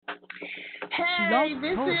Hey,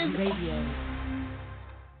 this is Radio.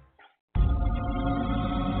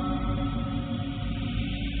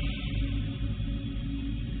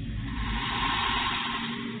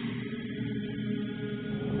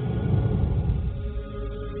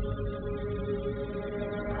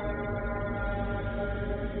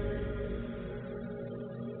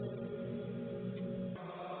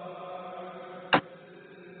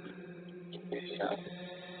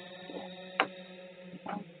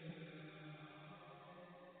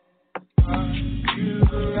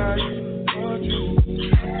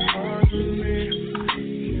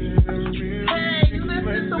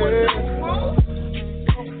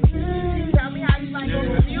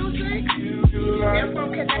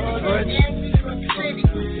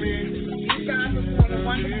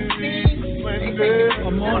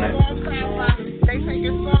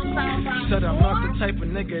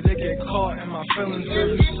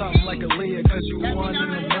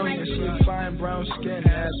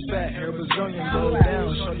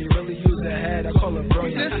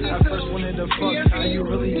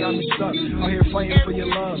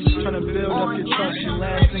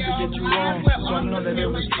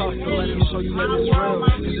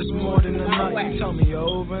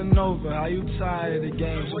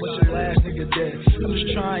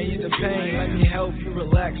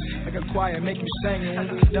 Make you sing and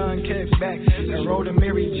when we done kick back and roll to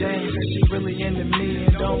Mary Jane. She really into me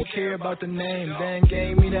and don't care about the name. Then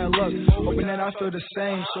gave me that look, hoping that I feel the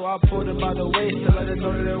same. So I pulled her by the waist to let her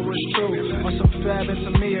know that it was true. On some fab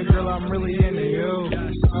into me, a girl, I'm really into you.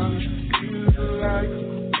 Like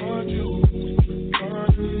what you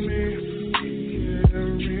want to me, can't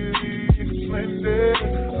really explain it.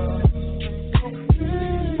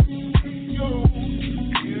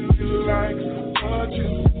 You like what you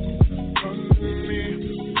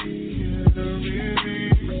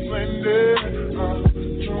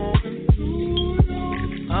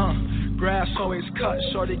grass always cut,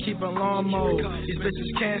 shorty keep in lawn mode. These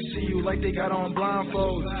bitches can't see you like they got on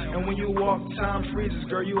blindfolds. And when you walk, time freezes,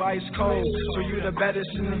 girl, you ice cold. So you the baddest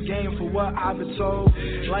in the game for what I've been told.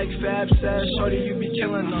 Like Fab said, shorty, you be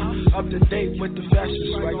killing them. Up to date with the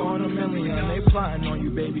fashion swag on a million. They plotting on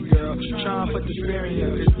you, baby girl, trying to put the fear in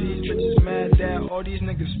you. Cause these bitches mad that all these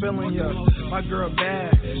niggas feeling you. My girl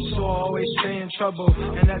bad, so I always stay in trouble.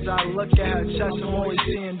 And as I look at her chest, I'm always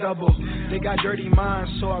seeing double. They got dirty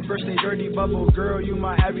minds, so I burst they dirty bubble. Girl, you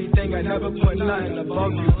my everything, I never put nothing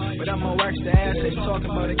above you. But I'ma wax the ass, they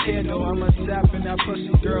talking about a candle. I'ma tap in that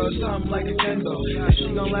pussy, girl, something like a Kindle. And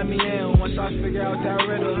she gon' let me in once I figure out that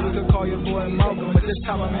riddle. You can call your boy Malcolm, but this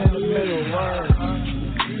time I'm in the middle. Word.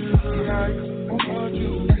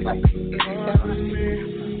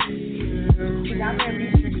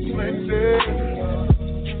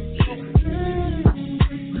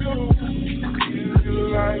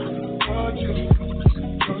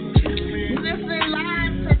 Listen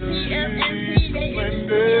live to TMNT. They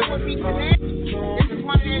interview with me today. This is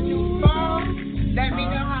one of their new songs. Let me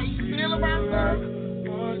know how you feel about them.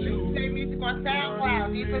 Play music on SoundCloud.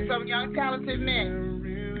 These are some young talented men.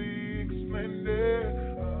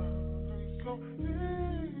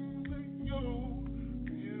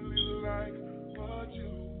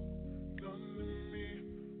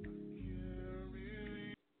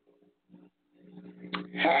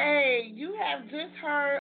 Hey, you have just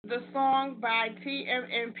heard the song by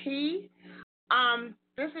TMNP.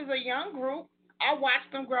 This is a young group. I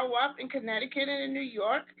watched them grow up in Connecticut and in New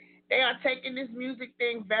York. They are taking this music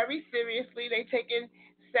thing very seriously. They taking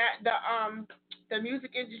the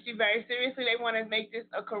music industry very seriously. They want to make this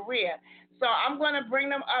a career. So I'm going to bring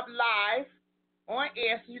them up live on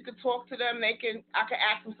air so you can talk to them. I can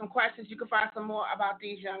ask them some questions. You can find some more about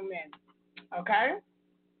these young men. Okay?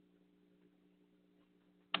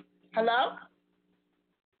 Hello?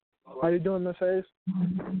 How you doing, Miss Hayes?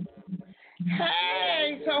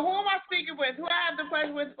 Hey, so who am I speaking with? Who I have the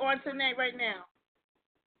pleasure with on tonight right now?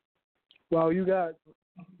 Well, you got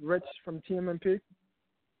Rich from TMNP.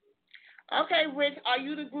 Okay, Rich, are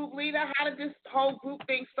you the group leader? How did this whole group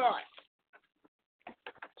thing start?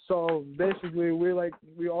 So basically,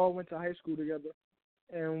 we all went to high school together,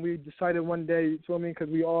 and we decided one day, you feel me, because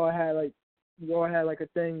we all had a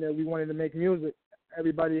thing that we wanted to make music.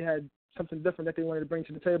 Everybody had something different that they wanted to bring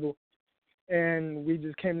to the table, and we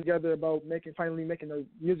just came together about finally making a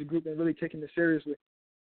music group and really taking it seriously.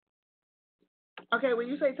 Okay, when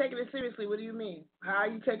you say taking it seriously, what do you mean? How are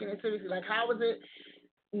you taking it seriously? Like, how is it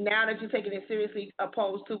now that you're taking it seriously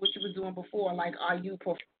opposed to what you were doing before? Like, are you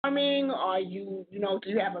performing? Are you, do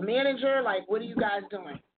you have a manager? Like, what are you guys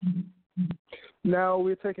doing? Now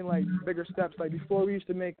we're taking, bigger steps. Like, before we used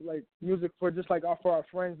to make, music for just, for our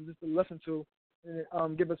friends just to listen to.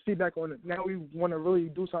 and give us feedback on it. Now we want to really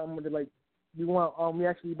do something with it. Like we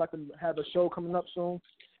actually about to have a show coming up soon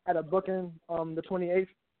at a booking the 28th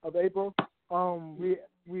of April.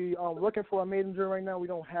 We looking for a manager right now. We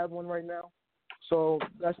don't have one right now, so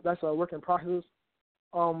that's a work in process.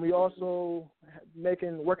 We also about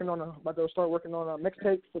to start working on a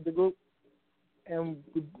mixtape for the group, and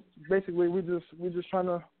basically we just trying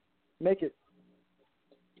to make it.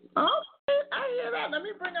 Oh, I hear that. Let me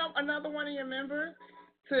bring up another one of your members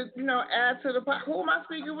to add to the pot. Who am I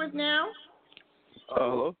speaking with now?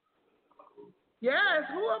 Hello. Yes,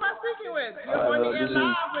 who am I speaking with? You're on the air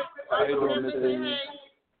live with How you doing, Miss Hayes?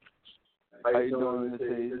 How you doing, Miss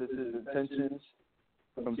Hayes? This is Intentions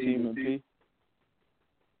from Team MP.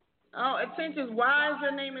 Oh, Intentions. Why is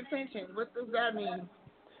your name Intentions? What does that mean?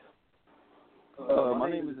 My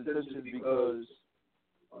name is Intentions because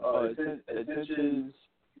Intentions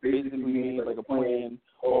basically means like a plan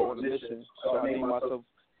or a mission. So I named myself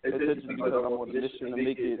Intentions because I'm on a mission to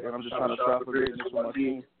make it, and I'm just trying to strive for greatness with my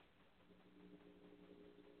team.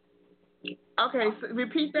 Okay, so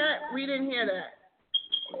repeat that. We didn't hear that.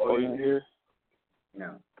 Oh, you didn't hear?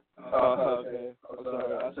 No. Okay. I'm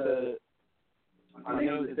sorry. I said my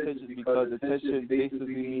name is Intentions because intention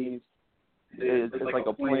basically means it's like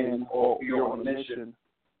a plan or you're on a mission.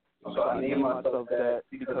 So I named myself that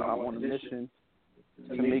because I'm on a mission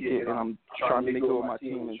to make it, and I'm trying to make it with my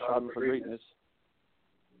team and striving for greatness.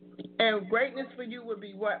 And greatness for you would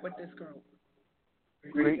be what with this group?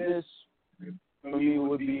 Greatness for me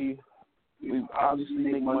would be, we obviously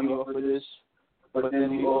make money off of this, but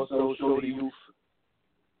then we also show the youth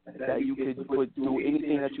that you could do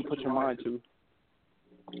anything that you put your mind to.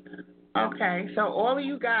 Okay, so all of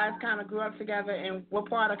you guys kind of grew up together in what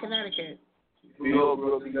part of Connecticut? We all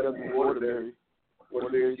grew up together in Waterbury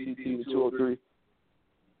CT 203.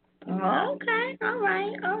 Okay, all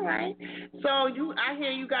right. So I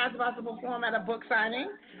hear you guys about to perform at a book signing.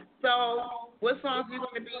 So what songs are you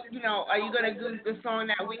going to be, are you going to do the song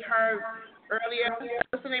that we heard earlier?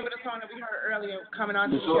 What's the name of the song that we heard earlier coming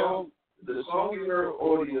on the show? The song you heard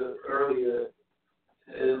earlier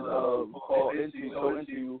is called Into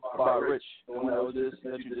You by Rich, the one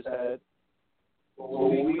that you just had.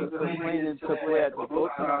 When we were planning to play at the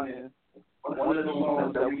book signing, one of the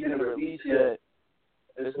songs that we didn't release yet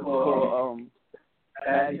is called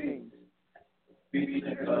Bad Things. Rich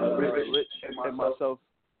and myself.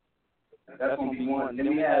 That's going to be one.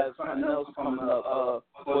 Then we have something else coming up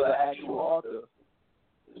for the actual author.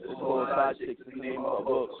 It's called Side Chicks, is the name of the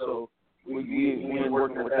book. So we ain't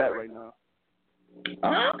working with that right now.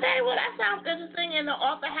 Okay, well, that sounds interesting. And the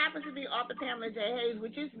author happens to be author Pamela J. Hayes,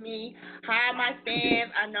 which is me. Hi, my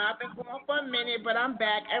fans. I know I've been gone for a minute, but I'm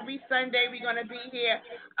back. Every Sunday we're going to be here.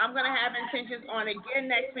 I'm going to have Intentions on again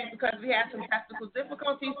next week because we have some technical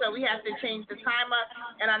difficulties, so we have to change the timer.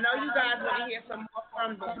 And I know you guys want to hear some more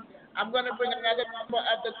from them. I'm going to bring another member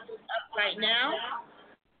of the group up right now.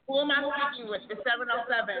 Who am I speaking with? The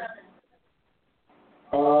 707.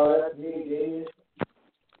 That's me, Damien.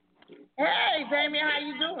 Hey, Damien, how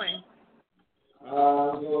you doing?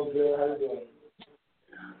 I'm doing good. How you doing?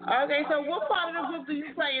 Okay, so what part of the group do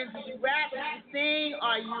you play in? Do you rap? Do you sing?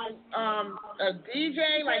 Are you a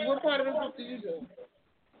DJ? Like, what part of the group do you do?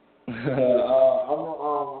 I'm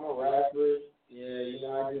a rapper. Yeah,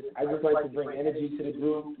 I just like to bring energy to the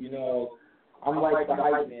group. I'm like the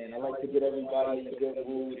hype man. I like to get everybody in a good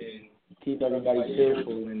mood and keep everybody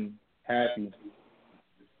cheerful and happy.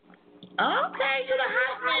 Okay, you're the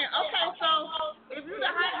hype man. Okay, so if you're the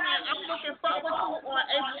hype man, I'm looking forward to on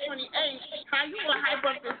April 28th how you gonna hype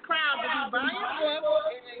up this crowd to be buying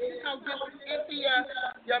books and get into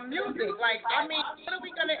your music. Like, I mean, what are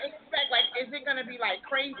we gonna expect? Like, is it gonna be like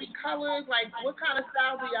crazy colors? Like, what kind of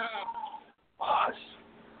style do y'all have?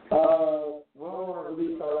 We don't want to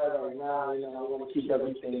release all that right now. I want to keep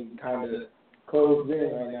everything kind of closed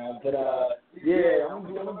in right now. But yeah, I'm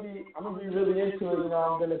gonna be really into it.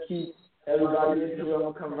 I'm gonna keep everybody into it. I'm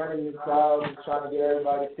gonna come running in the crowd and try to get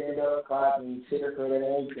everybody to stand up, clap, and cheer for it and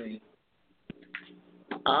everything.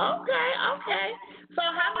 Okay. So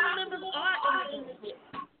how many members are in the group?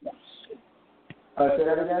 Say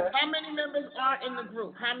that again? How many members are in the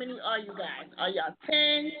group? How many are you guys? Are y'all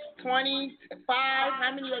 10, 20, 5?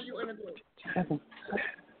 How many are you in the group?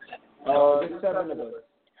 There's 7 of us.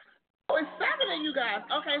 Oh, it's 7 of you guys.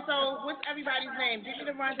 Okay, so what's everybody's name? Give me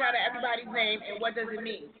the rundown of everybody's name and what does it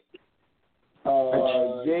mean?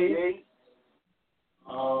 Jay,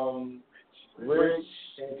 Rich,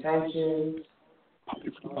 Intentions,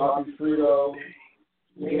 Bobby Frito,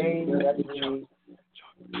 Jane, that's me,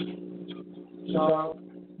 Chuck,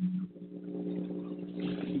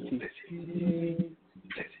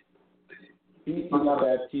 my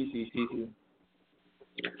bad. TC.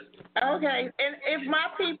 Okay, and if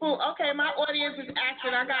my people, my audience is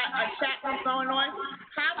asking, I got a chat room going on.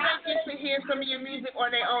 How do they get to hear some of your music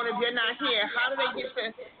on their own if you're not here? How do they get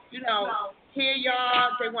to, hear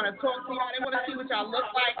y'all? They want to talk to y'all. They want to see what y'all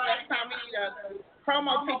look like. Next time we need a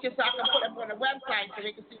promo picture so I can put up on the website so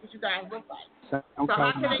they can see what you guys look like. So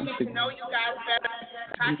how can they get to know you guys better?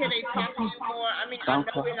 How can they talk to you more? I mean, I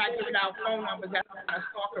know we're not giving out phone numbers. That's kind of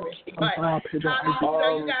stalkerish. But how do you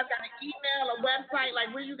know you guys got an email, a website?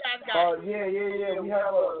 Like, where you guys got? Yeah. We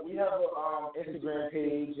have a Instagram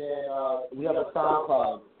page and we have a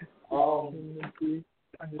SoundCloud.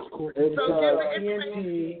 It's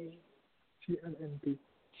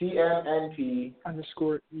TMNP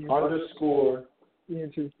underscore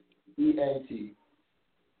ENT.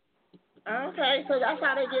 Okay, so that's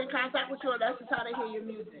how they get in contact with you, or that's just how they hear your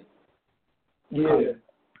music? Yeah.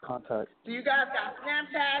 Contact. Do you guys got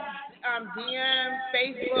Snapchat, DM,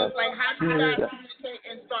 Facebook? Like, how do you guys communicate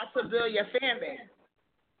and start to build your fan base?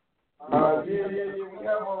 Yeah.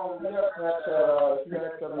 We have Snapchat. If you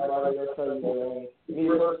ask everybody, they'll tell you. Me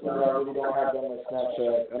personally, I really don't have that much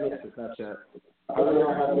Snapchat. I mean, it's Snapchat. I really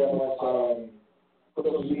don't have that much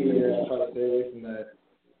social media. I try to stay away from that.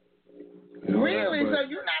 Really? So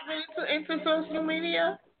you're not really into social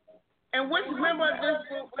media? And which member of this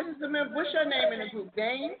group? What's your name in the group?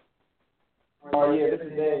 Dame? Oh yeah, this is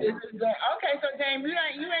Dame. Okay, so Dame, you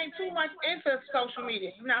ain't too much into social media.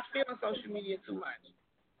 You're not feeling social media too much.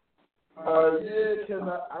 Yeah, because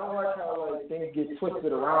I don't like how things get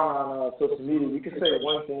twisted around on social media. You can say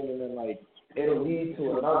one thing and then it'll lead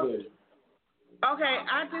to another. Okay,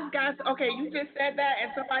 you just said that, and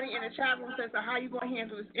somebody in the chat room says, so how you going to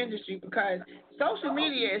handle this industry? Because social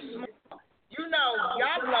media is small.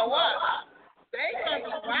 Y'all blow up. They going to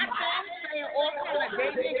be watching, saying all kind of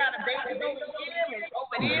dating, got a baby over here and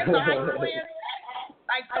over there, so how you doing?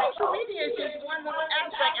 Like, social media is just one little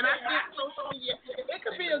aspect, and I think social media, it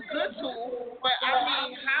could be a good tool, but I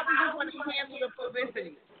mean, how are you going to handle the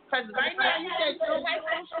publicity? Because right now you said you don't like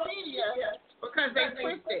social media because they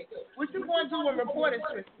twist it. What you going to do when reporters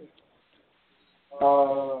twist it?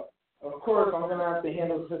 Of course, I'm going to have to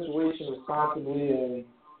handle the situation responsibly and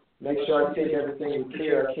make sure I take everything with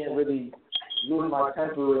care. I can't really lose my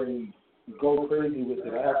temper and go crazy with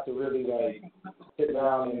it. I have to really sit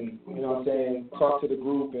down and talk to the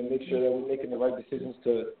group and make sure that we're making the right decisions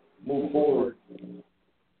to move forward.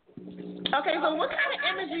 Okay, so what kind of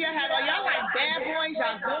image do y'all have? Are y'all like bad boys,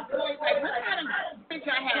 y'all good boys? Like, what kind of image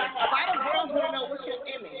y'all have? A lot of girls want to know what's your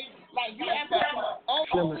image. Like, you have an old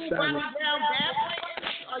school body down bad boy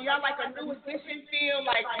image? Or y'all like a new edition feel?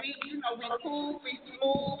 Like, we cool, we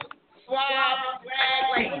smooth, suave, swag?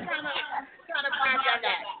 Like, what kind of vibe y'all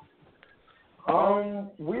got?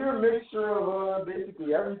 We're a mixture of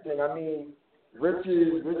basically everything. I mean, Rich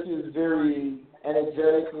is very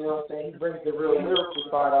energetic, you know what I'm saying? He brings the real lyrical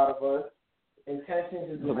side out of us. Intentions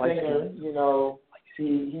is the singer,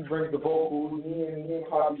 he brings the vocals. Me and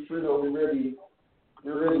Poppy Frito, we're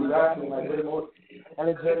really rapping, we're the most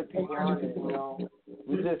energetic people on it,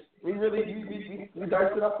 We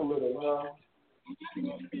dice it up a little,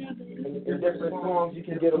 In different songs, you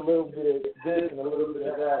can get a little bit of this and a little bit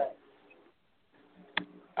of that.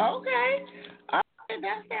 Okay.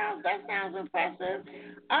 That sounds impressive.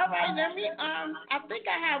 All right, let me I think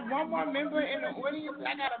I have one more member in the audience that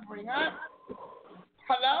I gotta bring up.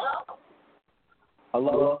 Hello?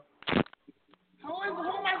 Who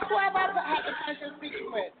am I about to have the pleasure of speaking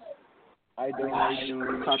with? How you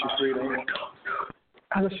doing? Poppy Frito.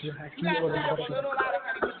 You guys sound a little louder,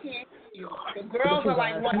 honey. We can't hear you. The girls are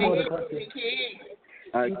like one to hear you. They can't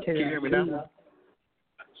hear you. Can you hear me now?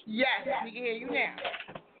 Yes, we can hear you now.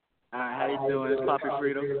 Hi, how you doing? It's Poppy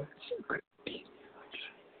Frito.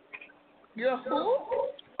 You're who?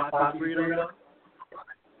 Poppy Frito.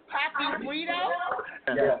 Poppy Frito?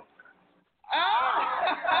 Yeah. Oh!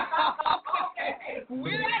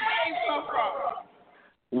 Where did that name come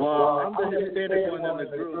from? Well, I'm the Hispanic one in the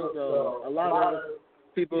group, so a lot of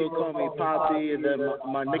people call me Poppy, and then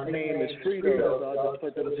my nickname is Frito, so I just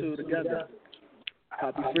put them two together.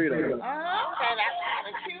 Poppy Frito. Oh, okay, that's kind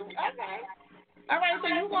of cute. Okay. All right, so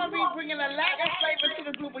you're going to be bringing a Latin flavor to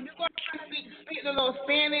the group, and you're going to be speaking a little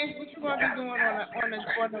Spanish. What you going to be doing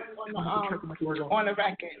on the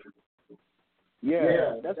record?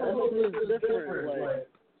 Yeah, that's a little bit different,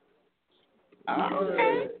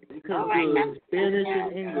 okay. Because all right, Spanish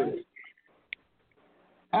and English.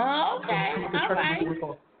 Okay, all right.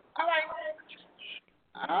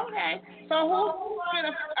 Okay, so who's doing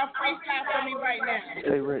a freestyle for me right now?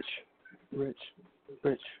 Hey, Rich. Rich,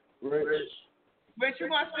 you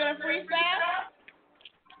want to spit a freestyle?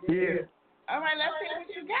 Yeah. All right, let's see what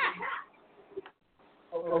you got.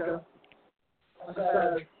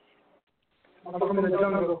 Okay. I'm from the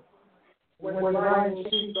jungle. When lions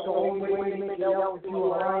sheep, the only way to make it out is through a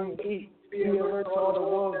lion eat. Be alert to all the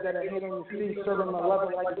wolves that are hidden in your feet. Serve them a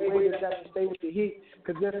level like the waiters that should stay with the heat.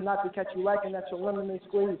 Cause if not to catch you lacking, that's your lemonade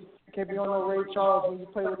squeeze. Can't be on no Ray Charles when you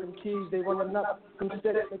play with them keys. They running up from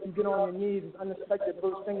sticks, make you get on your knees. It's unexpected,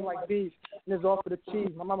 birds singing like bees. And it's all for the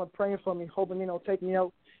cheese. My mama praying for me, hoping they don't take me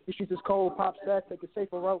out. These streets is cold, pop sad, take a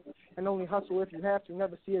safer route. And only hustle if you have to,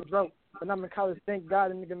 never see a drought. But I'm in college, thank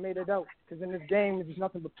God a nigga made it out. Cause in this game, it's just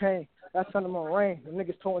nothing but pain. That's Sunday on rain. The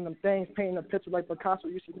niggas toting them things, painting a picture like Picasso.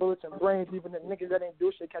 You see bullets and brains. Even the niggas that ain't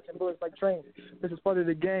do shit catching bullets like trains. This is part of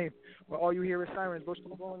the game where all you hear is sirens. Bush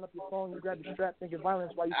blowing up your phone, you grab your strap, thinking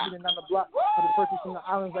violence while you shooting down the block. For the persons from the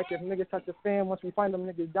islands, like if niggas touch the fan, once we find them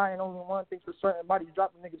niggas dying, only one thing's for certain, bodies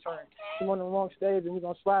dropping, niggas hurting. You on the wrong stage and we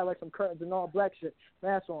gonna slide like some curtains and all black shit.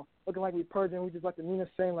 Mask on, looking like we purging. We just like the Nina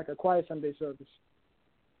saying like a quiet Sunday service.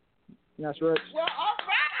 And that's right. Well, all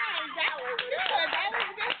right, that was good. That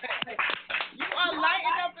was good. You are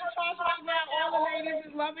lighting up the charts right now. All the ladies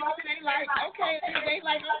is loving you. They like, okay.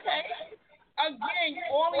 Again,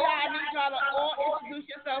 all of y'all, I need y'all to all introduce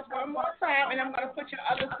yourselves one more time, and I'm going to put your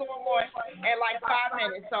other song on in like 5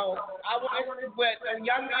 minutes. So I want with a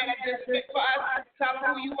young man that just spit for us. Tell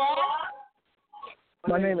them who you are.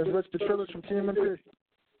 My name is Rich Petrillis from TMNP.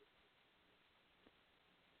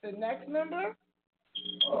 The next member.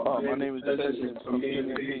 My name is Desmond from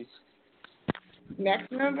TMNP.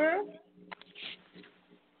 Next member.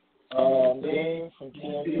 Dane from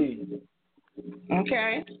TMP.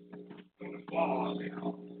 Okay.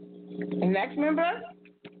 The next member?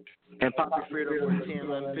 And Poppy Freedom from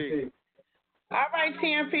TMNP. All right,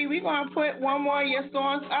 TMP, we're going to put one more of your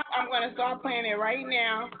songs up. I'm going to start playing it right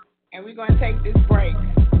now, and we're going to take this break.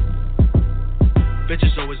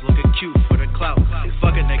 Bitches always looking cute for the clout.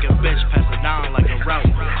 Fuck a nigga, bitch, pass it down like a route.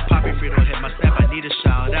 Poppy Freedom hit my snap, I need a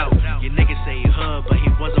shout out. Your nigga say he hood, but he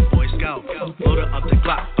was a Boy Scout. Loaded up the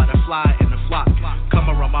Glock by the fly in the flock. Come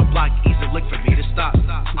around my block, easy lick for me to stop.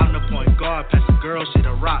 I'm the point guard, pass the girl, she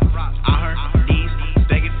the rock. On her knees,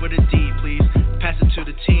 begging for the D, please. Pass it to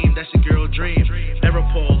the team, that's a girl dream. Never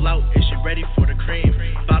pull out, is she ready for the cream?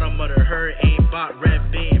 Bottom of the herd, ain't bought red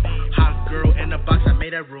beam. Hot girl in the box, I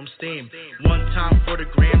made that room steam. One time for the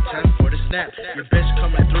gram, 10 for the snap. Your bitch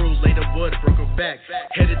coming through, laid the wood, broke her back.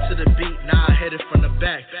 Headed to the beat, now I hit it from the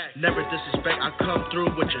back. Never disrespect, I come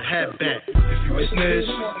through with your head back. If you a snitch,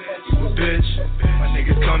 you a bitch. My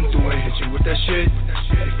niggas come through and hit you with that shit.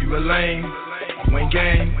 If you a lame, you ain't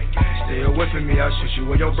game. Stay away from me, I'll shoot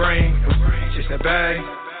you in your brain. Chase that bag,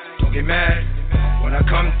 don't get mad. When I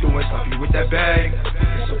come through and slap you with that bag,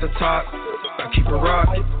 it's off the top, I keep it rock.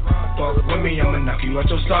 Fuck with me, I'ma knock you out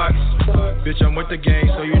your socks. Bitch, I'm with the gang,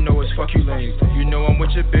 so you know it's fuck you lame. You know I'm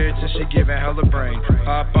with your bitch and she giving hella brain.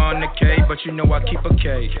 Hop on the K, but you know I keep a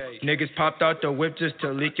K. Niggas popped out the whip just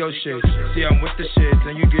to leak your shit. See, I'm with the shit,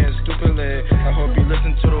 and you getting stupid lit. I hope you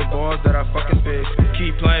listen to the balls that I fucking spit.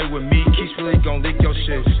 Keep playing with me, Keith's really gon' leak your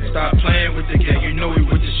shit. Stop playing with the gang, you know we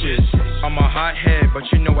with the shit. I'm a hot head, but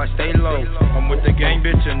you know I stay low. I'm with the gang,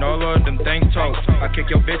 bitch, and all of them things toast. I kick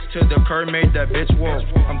your bitch to the curb, made that bitch walk.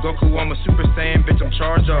 I'm Goku, I'm a Super Saiyan, bitch, I'm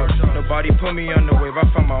charged up. Nobody put me on the wave, I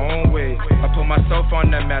found my own way. I put myself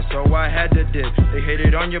on that map, so I had to dip. They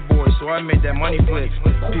hated on your boy, so I made that money flip.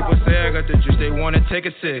 People say I got the juice, they wanna take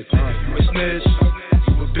a sip. If you a snitch,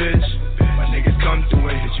 you a bitch. My niggas come through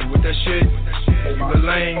and hit you with that shit. If you a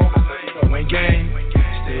lame, you ain't game.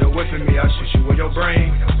 Stay away from me, I'll shoot you in your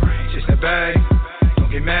brain. Chase that bag,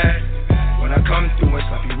 don't get mad. When I come through and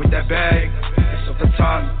slap you with that bag, it's off the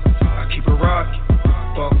top, I keep it rock.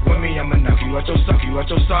 Fuck with me, I'ma knock you out your sock, you out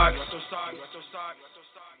your socks.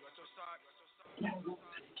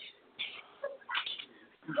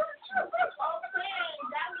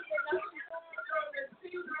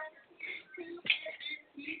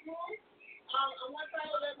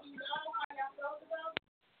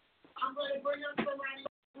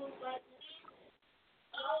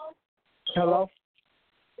 Hello?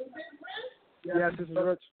 Yes, this is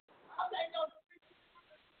Rich.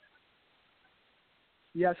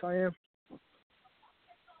 Yes, I am.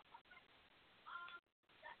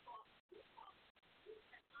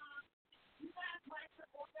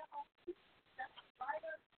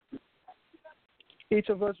 Each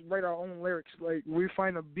of us write our own lyrics. Like, we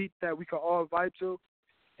find a beat that we can all vibe to,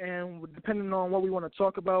 and depending on what we want to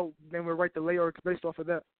talk about, then we write the lyrics based off of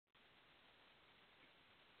that.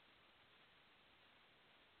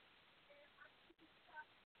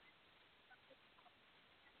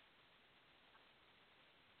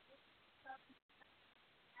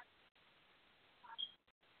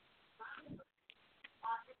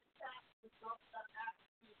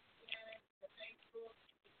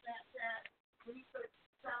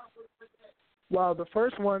 Well, the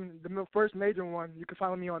first one, the first major one, you can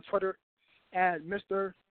follow me on Twitter at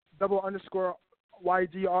Mr. _YGYR.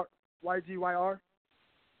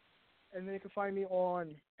 And then you can find me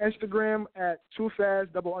on Instagram at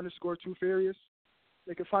TooFast_2Furious.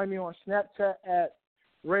 You can find me on Snapchat at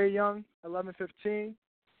RayYoung1115.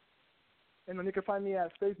 And then you can find me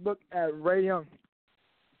at Facebook at Ray Young.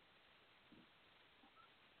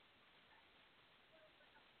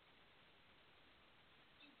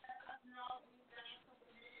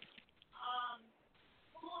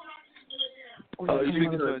 You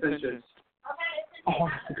speaking to attention. Oh, I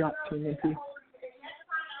forgot to mention.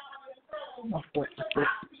 I forgot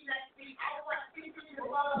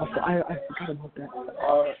about that.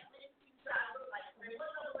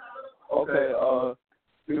 Okay,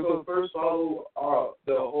 you can first follow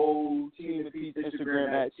the whole TMP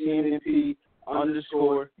Instagram at TMP_ENT.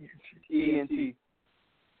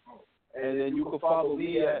 And then you can follow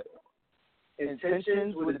me at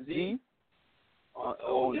Intentions with a Z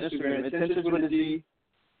on Instagram, Intentions with a Z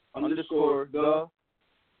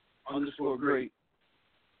 _the_great.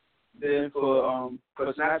 Then for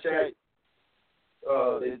Snapchat,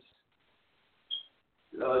 it's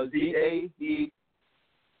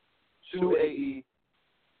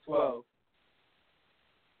DAE2AE12.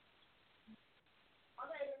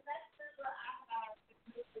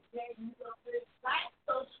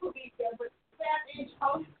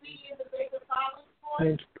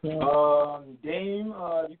 Dame,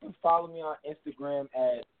 you can follow me on Instagram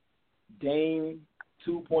at Dame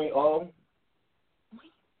 2.0.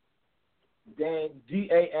 Then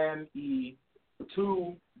DAME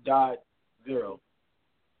 2.0.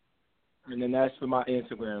 And then that's for my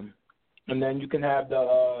Instagram. And then you can have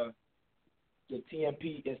the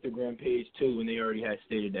TMP Instagram page too, and they already had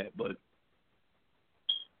stated that. But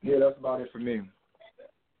yeah, that's about it for me.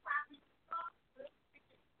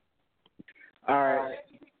 All right.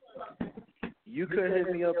 You could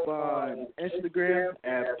hit me up on Instagram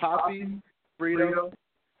at PoppyFreedom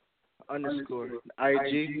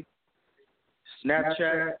 _IG,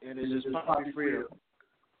 Snapchat, and it's just Poppy Freedom.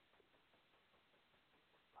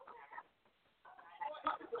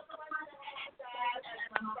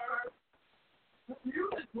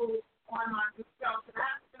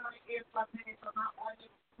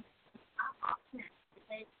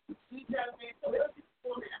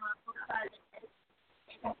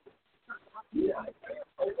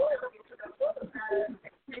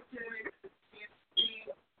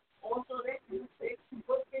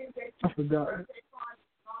 I forgot.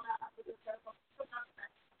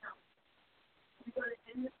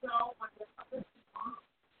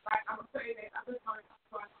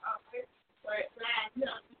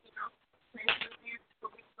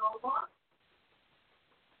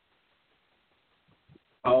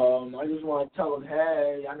 I just want to tell them,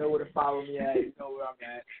 hey, I know where to follow me at. You know where I'm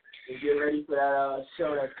at. And get ready for that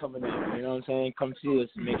show that's coming up. You know what I'm saying? Come see us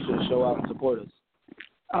and make sure to show out and support us.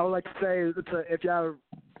 I would like to say, if y'all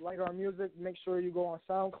like our music, make sure you go on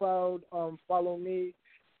SoundCloud. Follow me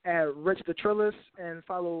at Rich the Trillis and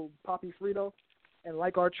follow Poppy Frito. And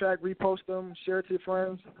like our track, repost them, share it to your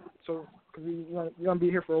friends. So, because we're going to be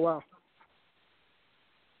here for a while.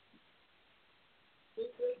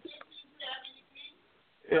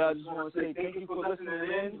 Yeah, I just want to say thank you for listening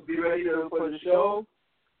in. Be ready for the show.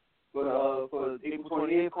 For April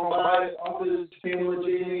 28th, come by, authors,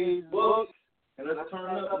 Taylor's book, and let's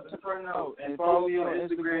turn out. And follow me on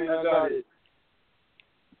Instagram, I got it.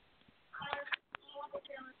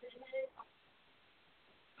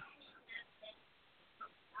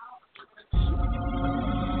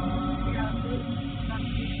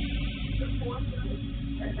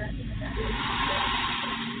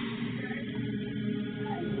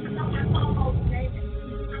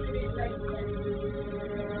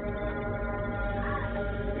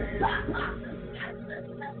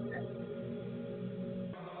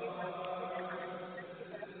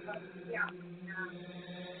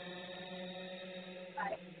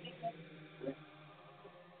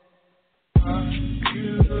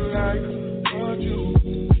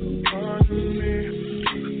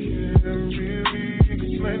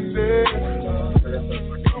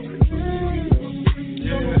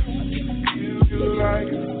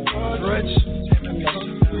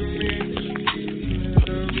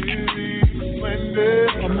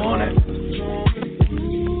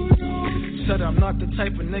 said I'm not the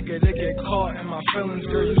type of nigga that get caught in my feelings.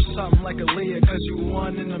 Girl, you something like a Leah, cause you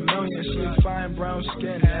one in a million. She fine, brown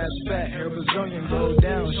skin, ass fat, hair Brazilian, go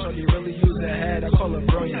down. Shorty really use the head, I call her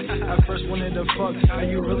brilliant. I first wanted to fuck, now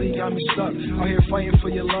you really got me stuck. Out here fighting for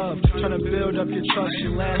your love, trying to build up your trust.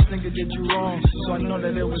 Your last nigga did you wrong, so I know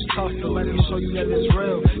that it was tough. But let me show you that it's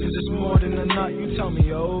real, cause it's more than a nut. You tell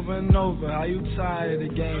me over and over how you tired of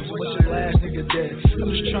the games. What your last nigga did,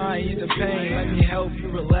 I'm just trying to eat the pain. Let me help you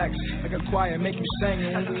relax, like a choir, make you sing.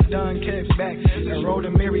 And when we done, kick back and roll to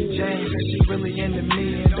Mary Jane. And she really into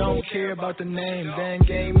me and don't care about the name. Then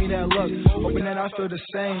gave me that look, hoping that I feel the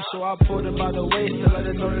same. So I pulled her by the waist to let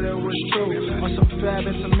her know that it was true. On some fab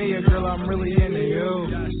into me, a girl, I'm really into you.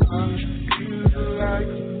 You like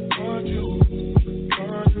what you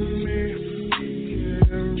want me, can't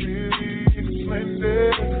really explain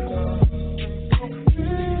it.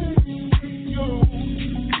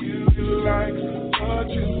 You like what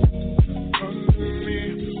you want me,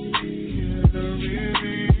 can't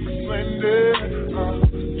really explain it.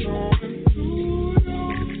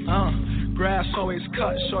 Grass always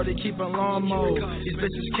cut, shorty keep in lawn mode. These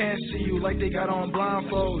bitches can't see you like they got on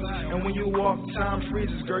blindfolds. And when you walk, time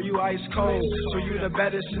freezes, girl, you ice cold. So you the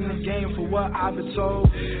baddest in the game for what I've been told.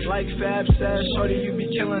 Like Fab said, shorty, you be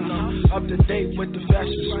killing them. Up to date with the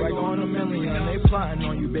fashion swag on a million. They plotting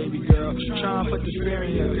on you, baby girl, trying to put the fear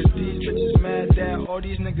in you. Cause these bitches mad that all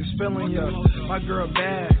these niggas feeling you. My girl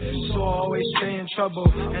bad, so I always stay in trouble.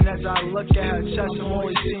 And as I look at her chest, I'm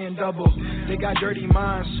always seeing double. They got dirty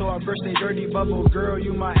minds, so I burst they dirty bubble. Girl,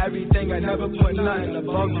 you my everything, I never put nothing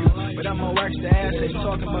above you. But I'ma wax the ass, they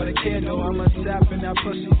talking about a candle. I'ma tap in that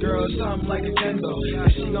pussy, girl, something like a Kindle.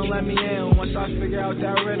 And she gon' let me in once I figure out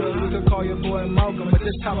that riddle. You could call your boy Malcolm, but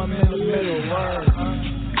this time I'm in the middle. Word.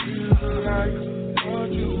 You like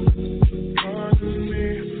what you want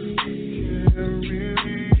me, can't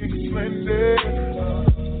really explain it.